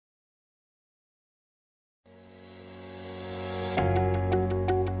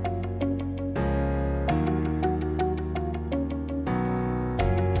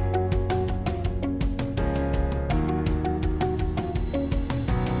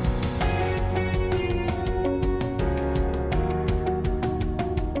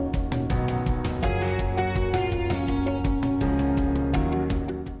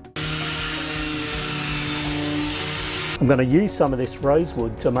going to use some of this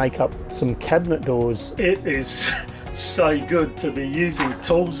rosewood to make up some cabinet doors. It is so good to be using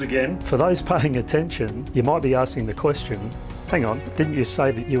tools again. For those paying attention, you might be asking the question, hang on, didn't you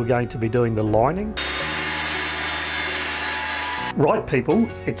say that you were going to be doing the lining? Right people,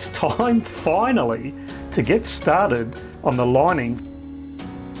 it's time finally to get started on the lining.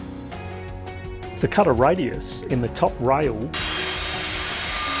 To cut a radius in the top rail,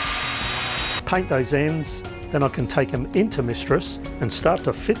 paint those ends, then I can take them into Mistress and start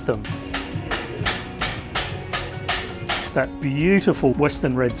to fit them. That beautiful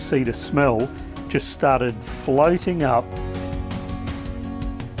western red cedar smell just started floating up.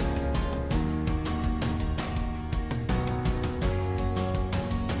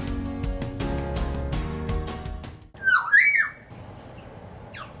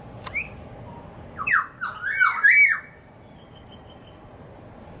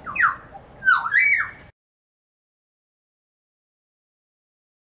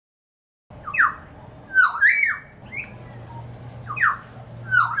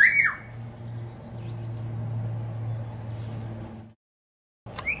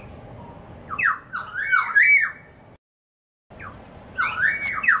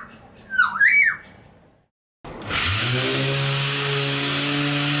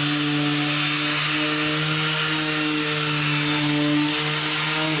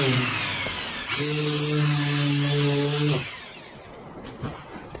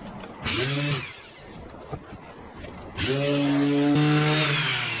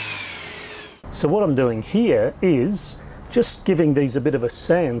 So what I'm doing here is just giving these a bit of a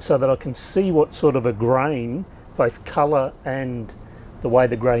sand so that I can see what sort of a grain, both colour and the way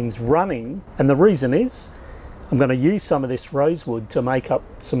the grain's running. And the reason is I'm going to use some of this rosewood to make up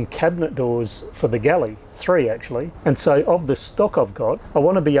some cabinet doors for the galley, 3 actually. And so of the stock I've got, I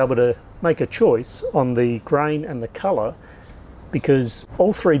want to be able to make a choice on the grain and the colour, because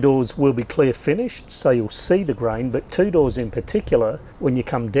all 3 doors will be clear finished, so you'll see the grain, but 2 doors in particular, when you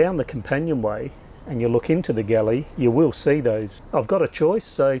come down the companionway and you look into the galley, you will see those. I've got a choice,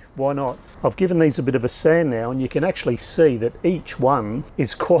 so why not? I've given these a bit of a sand now, and you can actually see that each one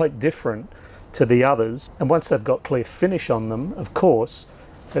is quite different to the others. And once they've got clear finish on them, of course,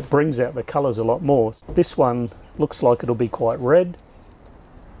 it brings out the colours a lot more. This one looks like it'll be quite red.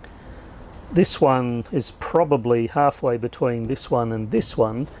 This one is probably halfway between this one and this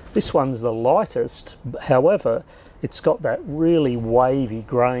one. This one's the lightest, however, it's got that really wavy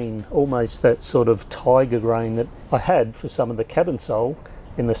grain, almost that sort of tiger grain that I had for some of the cabin sole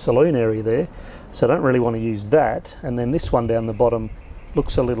in the saloon area there. So I don't really want to use that. And then this one down the bottom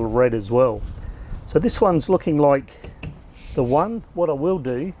looks a little red as well. So this one's looking like the one. What I will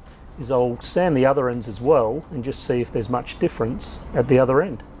do is I'll sand the other ends as well and just see if there's much difference at the other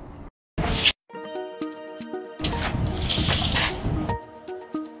end.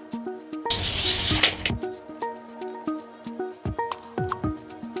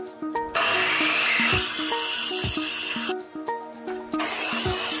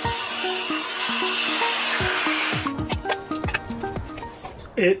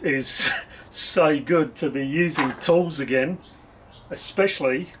 It is so good to be using tools again,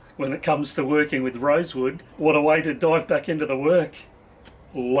 especially when it comes to working with rosewood. What a way to dive back into the work.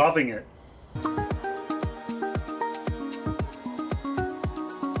 Loving it.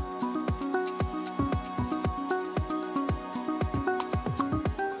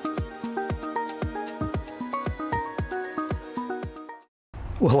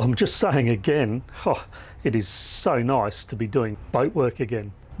 Well, I'm just saying again, it is so nice to be doing boat work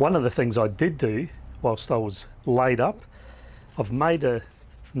again. One of the things I did do whilst I was laid up, I've made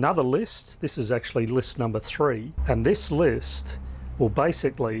another list. This is actually list number 3, and this list will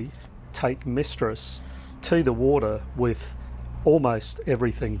basically take Mistress to the water with almost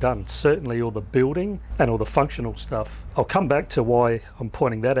everything done. Certainly all the building and all the functional stuff. I'll come back to why I'm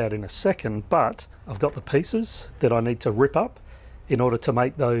pointing that out in a second, but I've got the pieces that I need to rip up in order to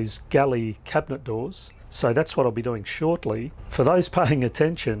make those galley cabinet doors. So that's what I'll be doing shortly. For those paying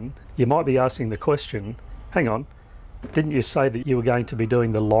attention, you might be asking the question, hang on, didn't you say that you were going to be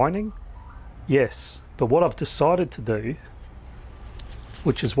doing the lining? Yes, but what I've decided to do,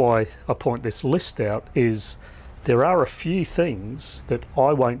 which is why I point this list out, is there are a few things that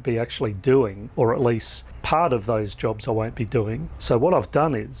I won't be actually doing, or at least part of those jobs I won't be doing. So what I've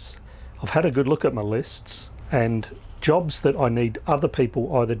done is, I've had a good look at my lists, and jobs that I need other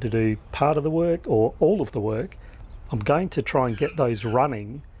people either to do part of the work or all of the work, I'm going to try and get those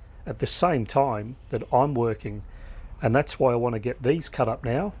running at the same time that I'm working. And that's why I want to get these cut up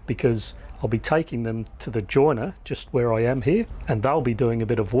now, because I'll be taking them to the joiner just where I am here, and they'll be doing a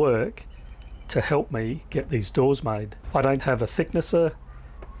bit of work to help me get these doors made. I don't have a thicknesser,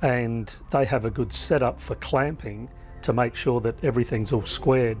 and they have a good setup for clamping to make sure that everything's all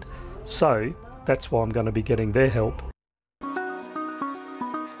squared. So that's why I'm going to be getting their help.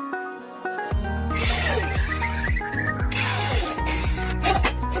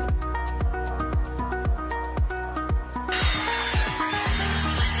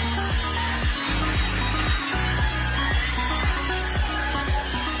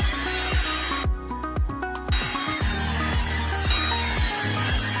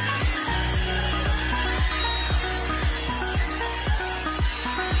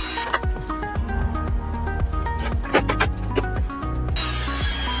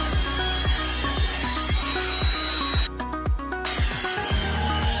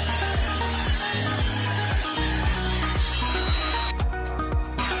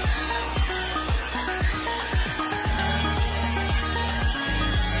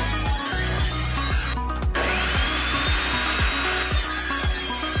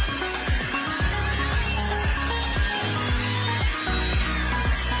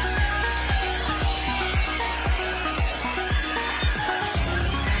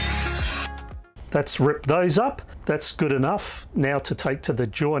 That's ripped those up. That's good enough now to take to the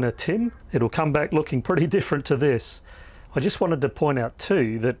joiner Tim. It'll come back looking pretty different to this. I just wanted to point out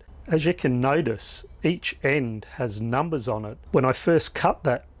too that, as you can notice, each end has numbers on it. When I first cut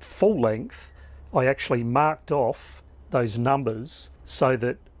that full length, I actually marked off those numbers so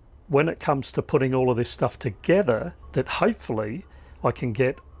that when it comes to putting all of this stuff together, that hopefully I can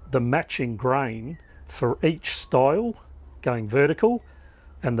get the matching grain for each style going vertical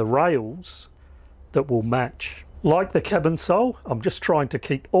and the rails that will match. Like the cabin sole, I'm just trying to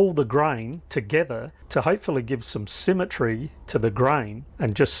keep all the grain together to hopefully give some symmetry to the grain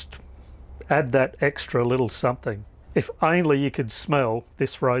and just add that extra little something. If only you could smell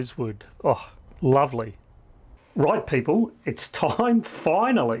this rosewood. Oh, lovely. Right people, it's time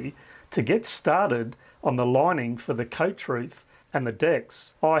finally to get started on the lining for the coach roof and the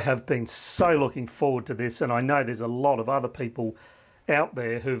decks. I have been so looking forward to this, and I know there's a lot of other people out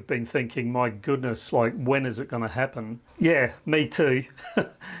there who've been thinking, my goodness, like, when is it going to happen? Yeah, me too.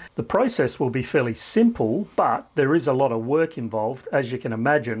 The process will be fairly simple, but there is a lot of work involved. As you can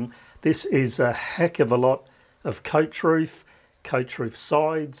imagine, this is a heck of a lot of coach roof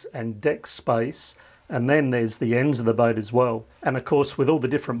sides and deck space, and then there's the ends of the boat as well. And of course, with all the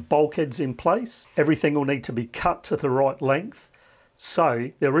different bulkheads in place, everything will need to be cut to the right length.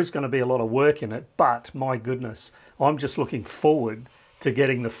 So there is going to be a lot of work in it, but my goodness, I'm just looking forward to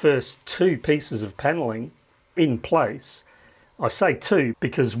getting the first two pieces of panelling in place. I say two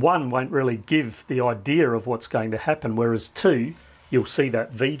because one won't really give the idea of what's going to happen, whereas two, you'll see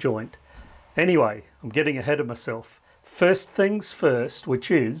that V-joint. Anyway, I'm getting ahead of myself. First things first, which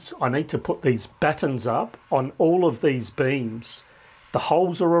is I need to put these battens up on all of these beams. The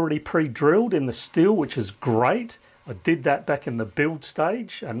holes are already pre-drilled in the steel, which is great. I did that back in the build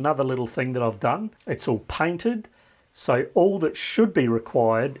stage, another little thing that I've done. It's all painted. So all that should be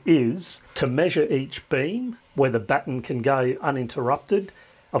required is to measure each beam where the batten can go uninterrupted.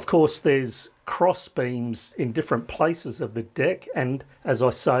 Of course, there's cross beams in different places of the deck, and as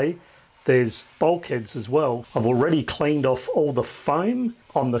I say, there's bulkheads as well. I've already cleaned off all the foam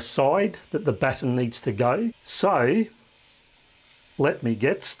on the side that the batten needs to go. So let me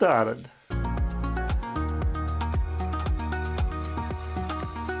get started.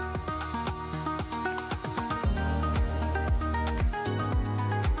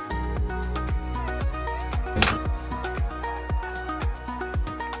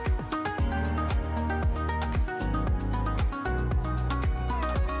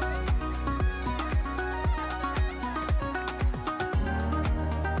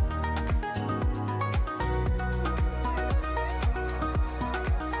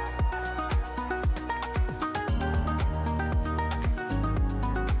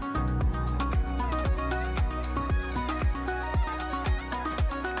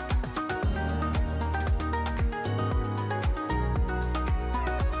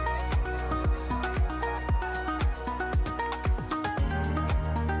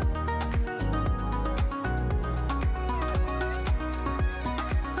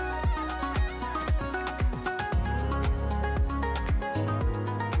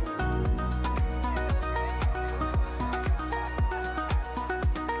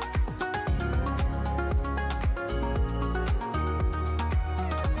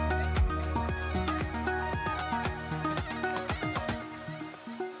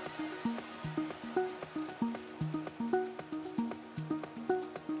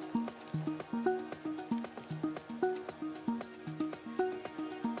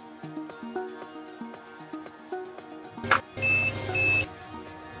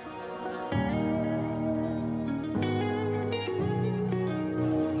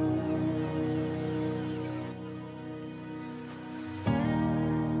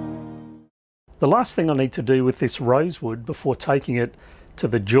 The last thing I need to do with this rosewood before taking it to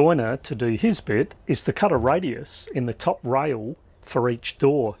the joiner to do his bit is to cut a radius in the top rail for each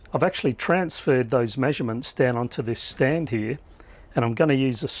door. I've actually transferred those measurements down onto this stand here, and I'm going to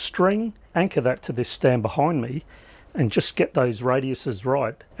use a string, anchor that to this stand behind me, and just get those radiuses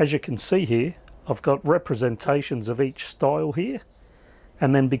right. As you can see here, I've got representations of each style here,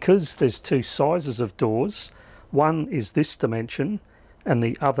 and then because there's two sizes of doors, one is this dimension and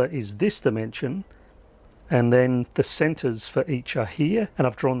the other is this dimension, and then the centers for each are here, and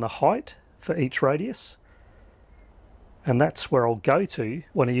I've drawn the height for each radius, and that's where I'll go to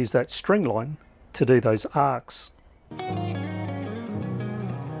when I use that string line to do those arcs.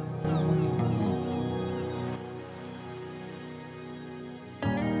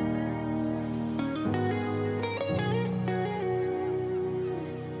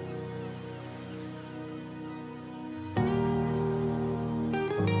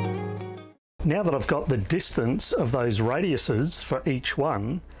 Now that I've got the distance of those radiuses for each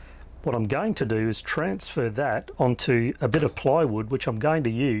one, what I'm going to do is transfer that onto a bit of plywood, which I'm going to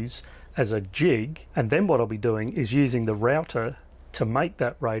use as a jig, and then what I'll be doing is using the router to make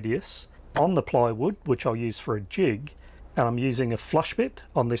that radius on the plywood, which I'll use for a jig, and I'm using a flush bit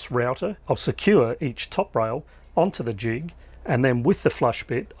on this router. I'll secure each top rail onto the jig, and then with the flush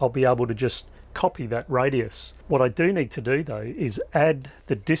bit I'll be able to just copy that radius. What I do need to do though is add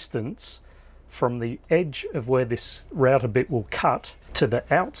the distance from the edge of where this router bit will cut to the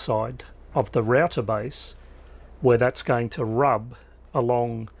outside of the router base, where that's going to rub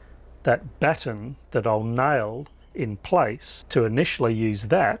along that batten that I'll nail in place to initially use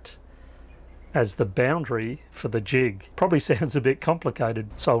that as the boundary for the jig. Probably sounds a bit complicated,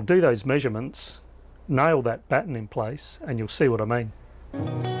 so I'll do those measurements, nail that batten in place, and you'll see what I mean.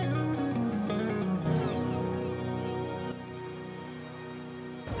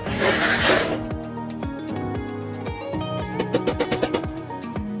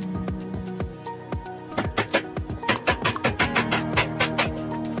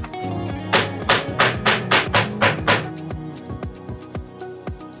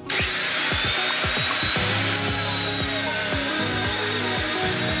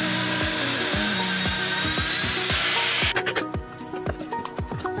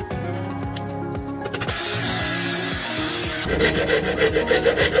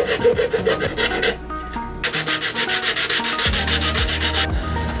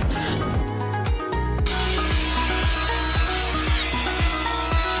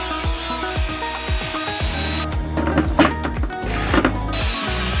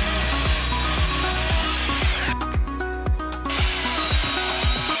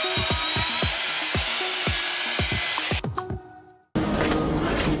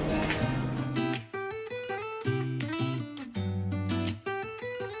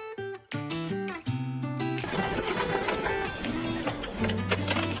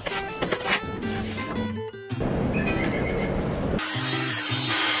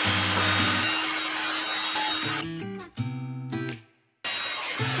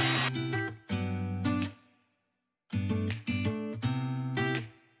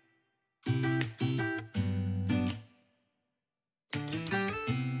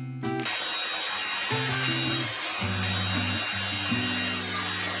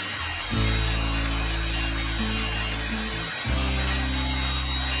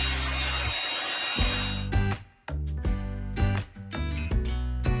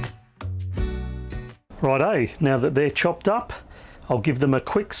 Righto, now that they're chopped up, I'll give them a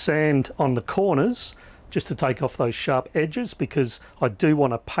quick sand on the corners just to take off those sharp edges, because I do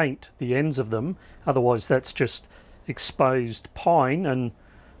want to paint the ends of them, otherwise that's just exposed pine and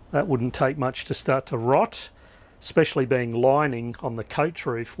that wouldn't take much to start to rot, especially being lining on the coach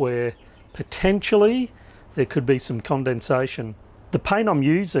roof where potentially there could be some condensation. The paint I'm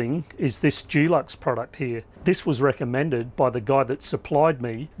using is this Dulux product here. This was recommended by the guy that supplied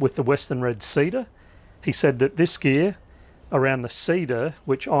me with the Western Red Cedar. He said that this gear around the cedar,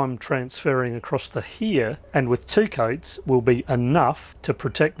 which I'm transferring across to here, and with 2 coats will be enough to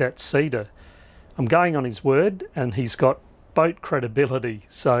protect that cedar. I'm going on his word, and he's got boat credibility,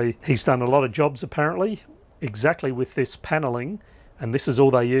 so he's done a lot of jobs apparently exactly with this paneling, and this is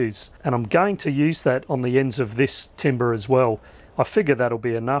all they use. And I'm going to use that on the ends of this timber as well. I figure that'll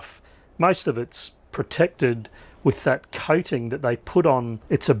be enough. Most of it's protected with that coating that they put on.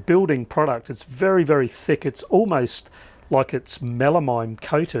 It's a building product. It's very, very thick. It's almost like it's melamine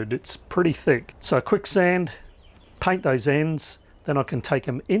coated. It's pretty thick. So a quick sand, paint those ends, then I can take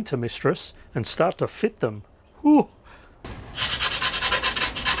them into Mistress and start to fit them. Whew.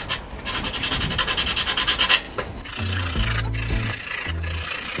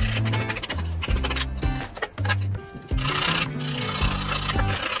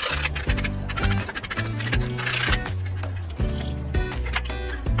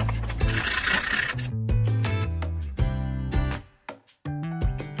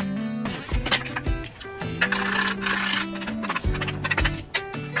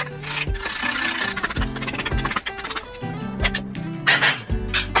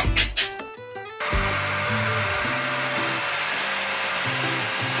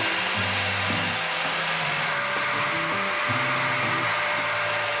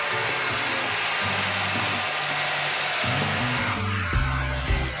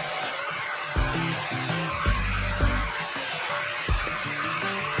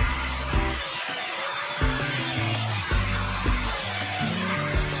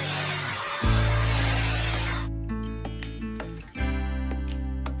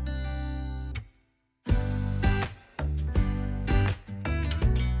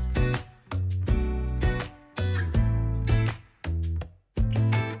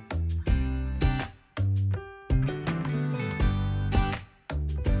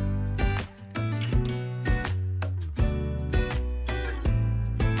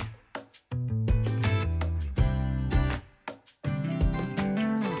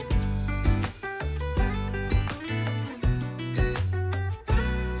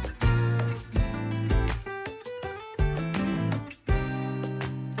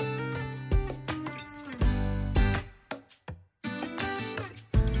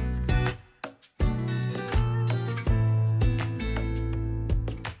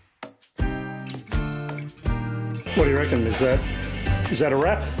 What do you reckon? Is that a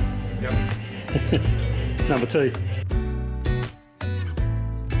wrap? Yep. Number 2.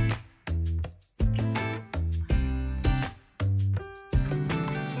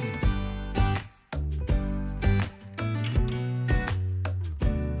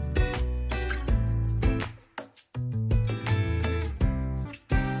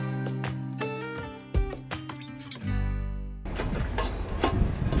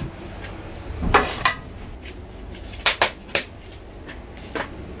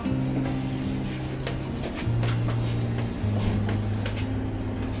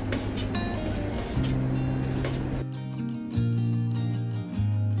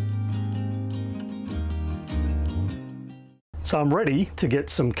 So I'm ready to get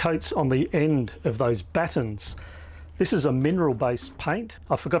some coats on the end of those battens. This is a mineral based paint.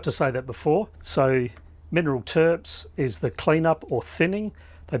 I forgot to say that before. So mineral terps is the cleanup or thinning.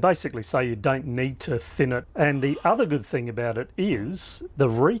 They basically say you don't need to thin it. And the other good thing about it is the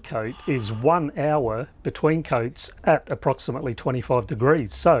recoat is 1 hour between coats at approximately 25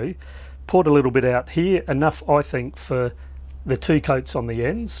 degrees. So poured a little bit out here, enough I think for the 2 coats on the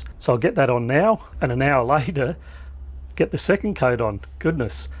ends. So I'll get that on now, and an hour later get the second coat on.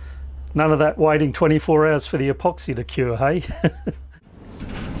 Goodness, none of that waiting 24 hours for the epoxy to cure, hey?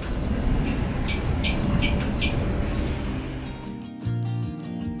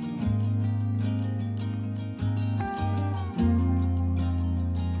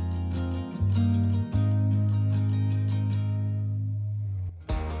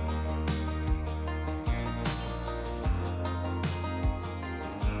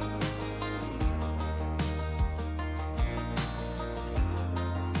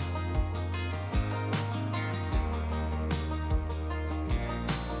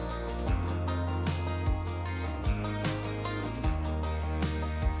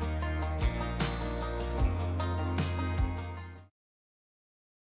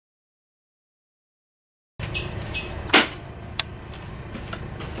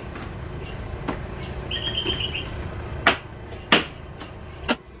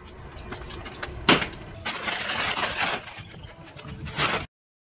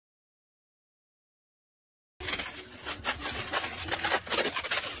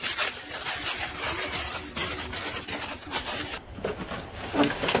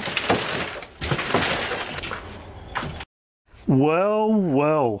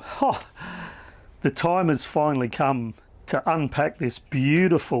 Well, the time has finally come to unpack this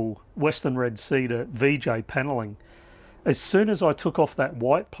beautiful Western Red Cedar VJ panelling. As soon as I took off that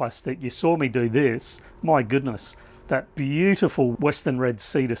white plastic, you saw me do this, my goodness, that beautiful Western Red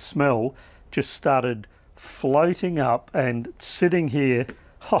Cedar smell just started floating up and sitting here.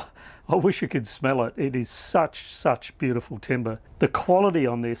 I wish you could smell it. It is such beautiful timber. The quality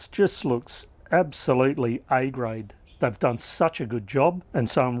on this just looks absolutely A-grade. They've done such a good job, and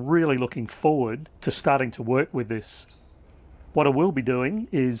so I'm really looking forward to starting to work with this. What I will be doing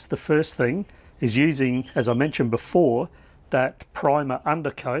is, the first thing is using, as I mentioned before, that primer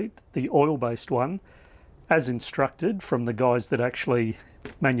undercoat, the oil-based one, as instructed from the guys that actually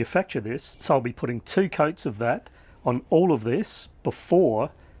manufacture this. So I'll be putting 2 coats of that on all of this before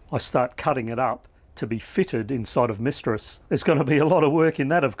I start cutting it up to be fitted inside of Mistress. There's going to be a lot of work in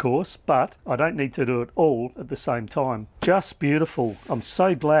that, of course, but I don't need to do it all at the same time. Just beautiful. I'm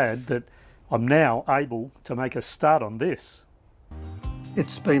so glad that I'm now able to make a start on this.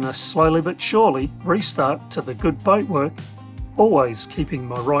 It's been a slowly but surely restart to the good boat work, always keeping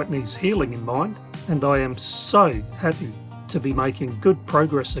my right knee's healing in mind, and I am so happy to be making good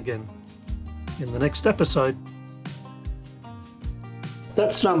progress again. In the next episode.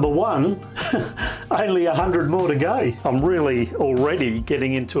 That's number 1. Only 100 more to go. I'm really already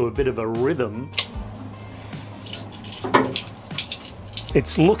getting into a bit of a rhythm.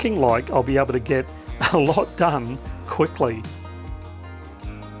 It's looking like I'll be able to get a lot done quickly.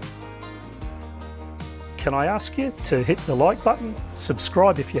 Can I ask you to hit the like button,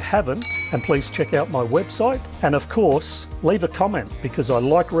 subscribe if you haven't, and please check out my website, and of course leave a comment because I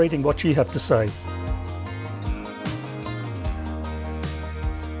like reading what you have to say.